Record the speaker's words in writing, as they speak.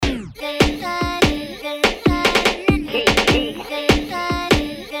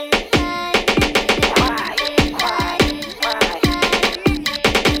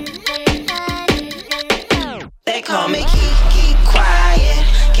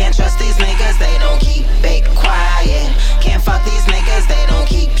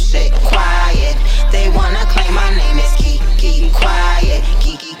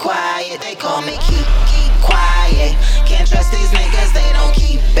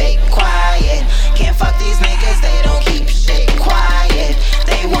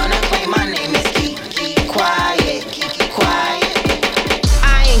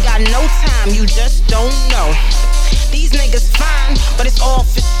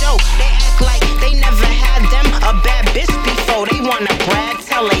dough. They act like they never had them a bad bitch before. They wanna brag,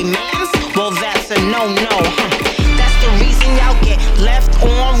 tell they mans, well that's a no-no. That's the reason y'all get left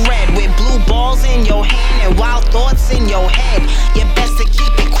on red with blue balls in your hand and wild thoughts in your head. You best to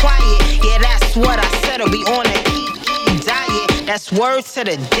keep it quiet. Yeah, that's what I said. I'll be on a Keke diet. That's word to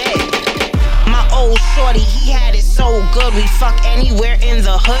the dead. My old shorty, he had it so good. We fuck anywhere in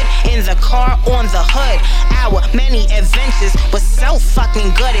the hood, in the car, on the hood. Our many adventures was so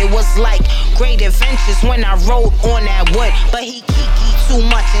fucking good. It was like great adventures when I rode on that wood. But he Keke too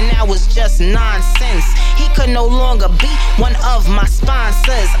much and that was just nonsense. He could no longer be one of my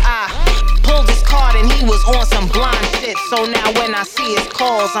sponsors. I pulled his card and he was on some blind shit. So now when I see his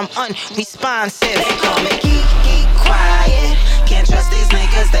calls, I'm unresponsive. They call me Keke Kwyatt. Can't trust these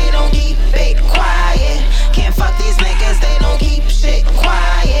niggas, they don't keep it quiet. Can't fuck these niggas, they don't keep shit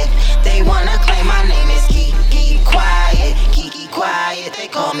quiet. They wanna claim my name is Keke Kwyatt. Keke Kwyatt, they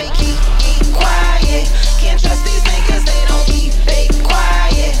call me Keke Kwyatt. Can't trust these niggas, they don't keep it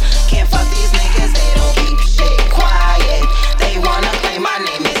quiet. Can't fuck these niggas, they don't keep shit quiet. They wanna claim my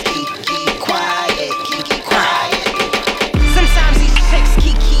name is Keke Kwyatt. Keke Kwyatt. Sometimes these chicks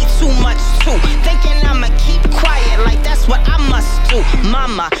Keke too much too, thinking I'ma keep quiet like that's what I must do.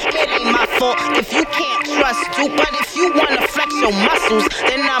 Mama, it ain't my fault if you can't trust you, but if you wanna flex your muscles,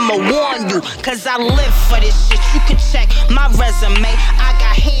 then I'ma warn you, cause I live for this shit. You can check my resume, I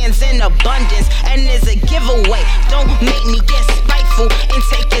got hands in abundance, and there's a giveaway. Don't make me get spiteful and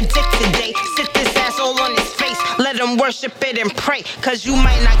take your dick today. Sit this ass all on his face, let him worship it and pray, cause you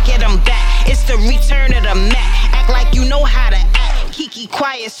might not get him back. It's the return of the Mac. Act like you know how to act. Keke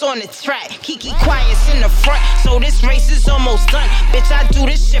Kwyatt's on the track, Keke Kwyatt's in the front, so this race is almost done. Bitch, I do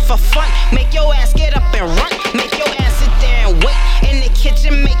this shit for fun. Make your ass get up and run. Make your ass sit there and wait in the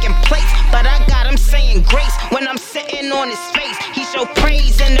kitchen making plates. But I got him saying grace when I'm sitting on his face. He show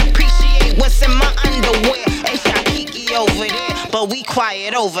praise and appreciate what's in my underwear. And shot Keke over there, but we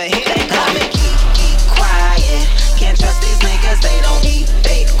quiet over here. They call me Keke Kwyatt. Can't trust these niggas, they don't keep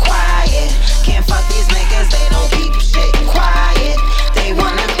it quiet. Can't fuck these niggas, they don't keep shit quiet. They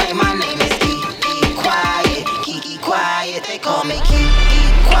wanna